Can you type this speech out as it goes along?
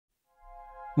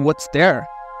What's there?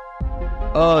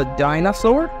 A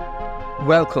dinosaur?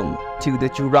 Welcome to the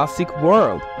Jurassic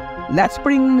world. Let's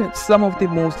bring some of the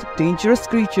most dangerous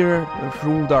creatures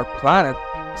ruled our planet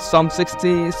some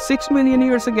 66 million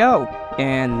years ago.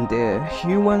 And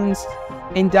humans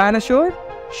and dinosaurs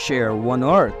share one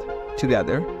Earth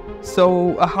together.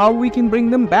 So how we can bring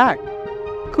them back?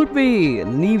 Could we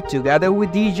live together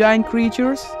with these giant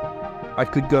creatures?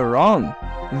 What could go wrong?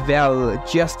 Well,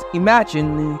 just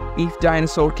imagine if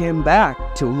dinosaurs came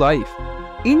back to life.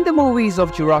 In the movies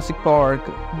of Jurassic Park,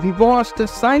 we watched a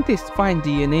scientist find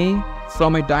DNA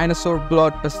from a dinosaur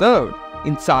blood preserved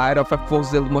inside of a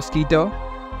fossil mosquito.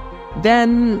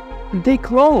 Then they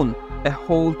clone a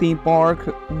whole theme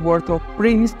park worth of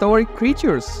prehistoric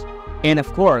creatures. And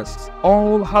of course,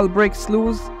 all hell breaks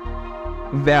loose.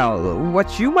 Well,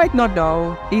 what you might not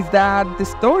know is that the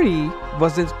story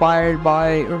was inspired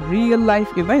by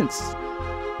real-life events.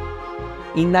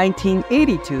 In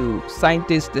 1982,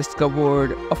 scientists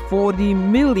discovered a 40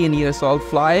 million years old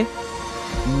fly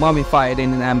mummified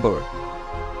in an amber.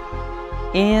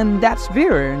 And that's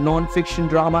where non-fiction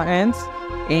drama ends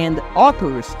and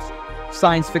authors'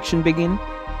 science fiction begin.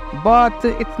 But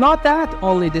it's not that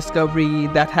only discovery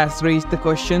that has raised the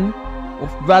question of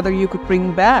whether you could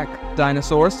bring back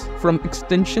dinosaurs from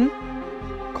extinction.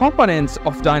 Components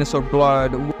of dinosaur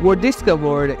blood were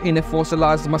discovered in a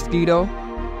fossilized mosquito,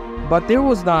 but there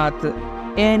was not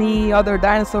any other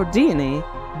dinosaur DNA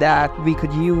that we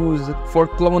could use for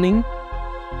cloning.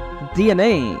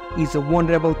 DNA is a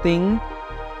vulnerable thing.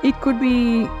 It could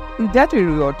be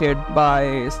deteriorated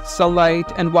by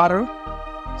sunlight and water.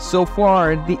 So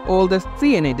far, the oldest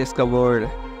DNA discovered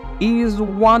is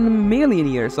 1 million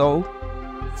years old.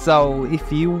 So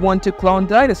if you want to clone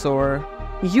dinosaur,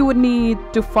 you would need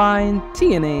to find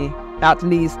DNA at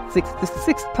least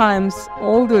 66 times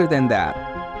older than that.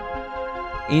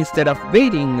 Instead of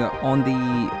waiting on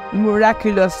the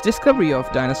miraculous discovery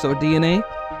of dinosaur DNA,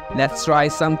 let's try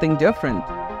something different.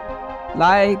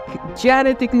 Like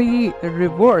genetically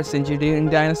reverse engineering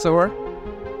dinosaur.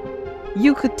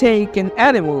 You could take an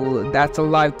animal that's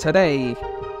alive today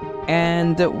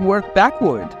and work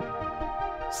backward.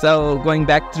 So going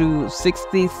back through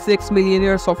 66 million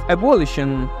years of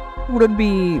evolution wouldn't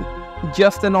be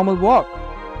just a normal walk.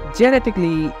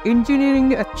 Genetically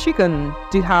engineering a chicken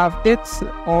to have tits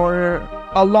or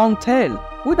a long tail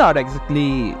would not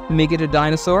exactly make it a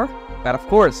dinosaur. But of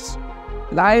course,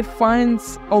 life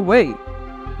finds a way.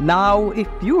 Now, if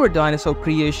your dinosaur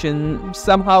creation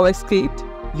somehow escaped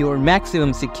your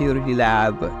maximum security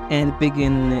lab and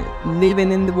begin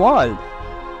living in the wild,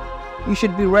 you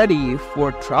should be ready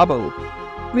for trouble.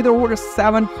 With over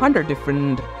 700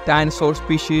 different dinosaur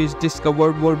species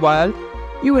discovered worldwide,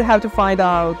 you will have to find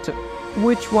out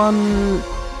which one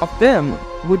of them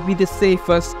would be the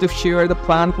safest to share the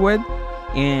planet with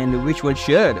and which one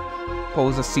should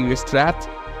pose a serious threat.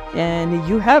 And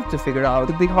you have to figure out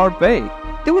the hard way.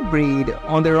 They would breed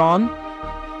on their own.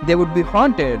 They would be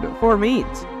hunted for meat,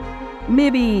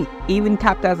 maybe even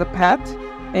kept as a pet,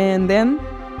 and then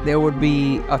there would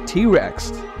be a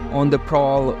T-Rex on the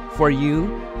prowl for you.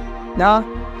 Nah,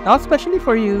 not especially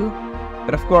for you,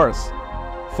 but of course,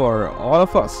 for all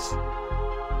of us.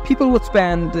 People would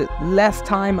spend less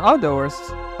time outdoors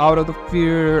out of the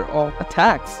fear of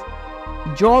attacks.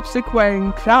 Jobs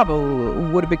requiring travel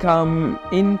would become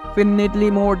infinitely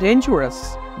more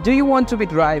dangerous. Do you want to be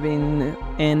driving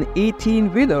an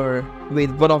 18-wheeler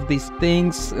with one of these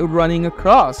things running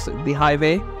across the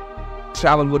highway?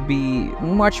 Travel would be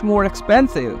much more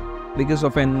expensive because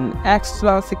of an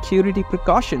extra security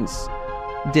precautions.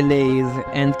 Delays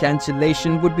and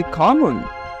cancellation would be common,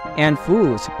 and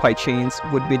food supply chains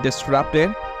would be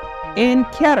disrupted, and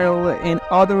cattle and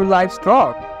other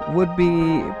livestock would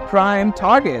be prime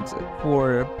targets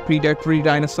for predatory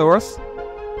dinosaurs.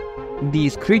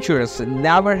 These creatures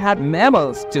never had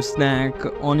mammals to snack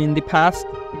on in the past.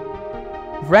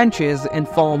 Ranches and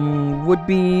farm would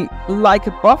be like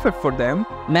a buffet for them.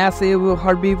 Massive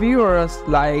herbivores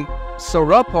like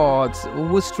sauropods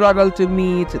would struggle to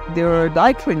meet their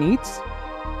dietary needs.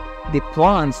 The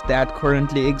plants that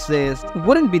currently exist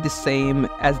wouldn't be the same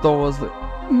as those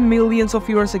millions of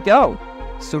years ago.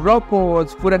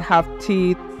 Sauropods wouldn't have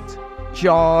teeth,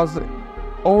 jaws,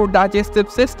 or digestive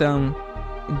system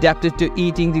adapted to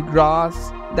eating the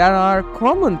grass that are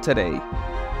common today.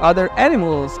 Other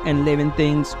animals and living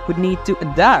things would need to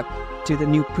adapt to the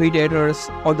new predators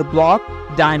on the block.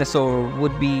 Dinosaur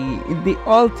would be the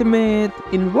ultimate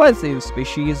invasive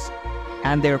species,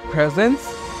 and their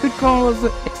presence could cause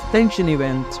extinction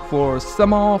events for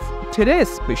some of today's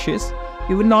species.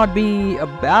 It would not be a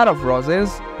bed of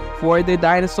roses for the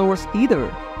dinosaurs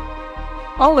either.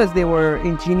 unless they were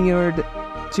engineered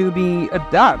to be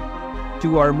adapt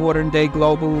to our modern day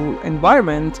global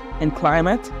environment and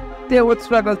climate, they would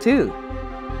struggle too.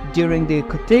 During the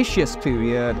Cretaceous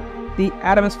period, the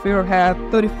atmosphere had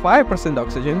 35%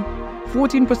 oxygen,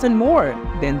 14% more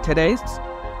than today's.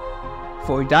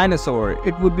 For a dinosaur,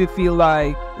 it would feel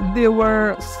like they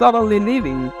were suddenly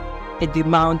living at the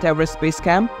Mount Everest base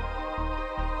camp.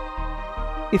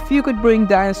 If you could bring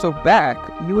dinosaurs back,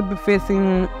 you would be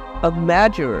facing a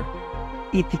major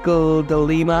ethical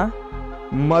dilemma.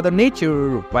 Mother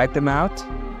Nature wiped them out.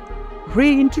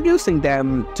 Reintroducing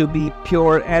them to be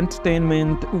pure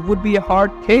entertainment would be a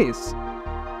hard case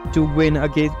to win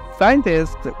against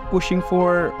scientists pushing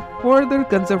for further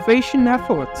conservation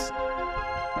efforts.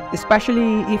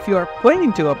 Especially if you are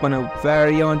planning to open a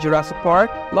very own Jurassic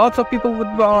Park, lots of people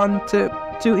would want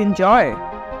to enjoy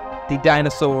the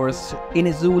dinosaurs in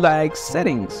a zoo-like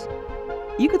settings.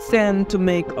 You could stand to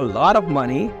make a lot of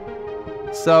money,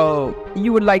 so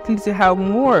you would likely to have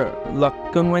more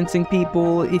luck convincing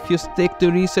people if you stick to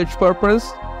research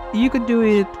purpose. You could do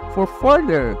it for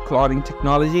further cloning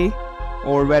technology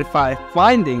or verify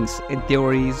findings and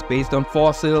theories based on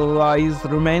fossilized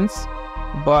remains.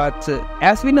 But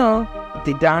as we know,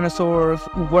 the dinosaurs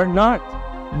were not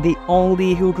the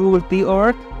only who ruled the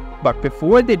earth, but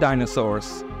before the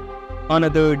dinosaurs,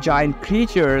 another giant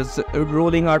creatures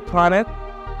ruling our planet.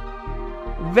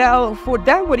 Well, for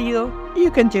that video,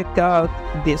 you can check out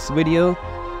this video,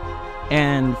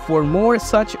 and for more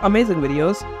such amazing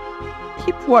videos,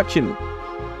 keep watching.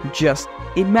 Just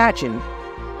imagine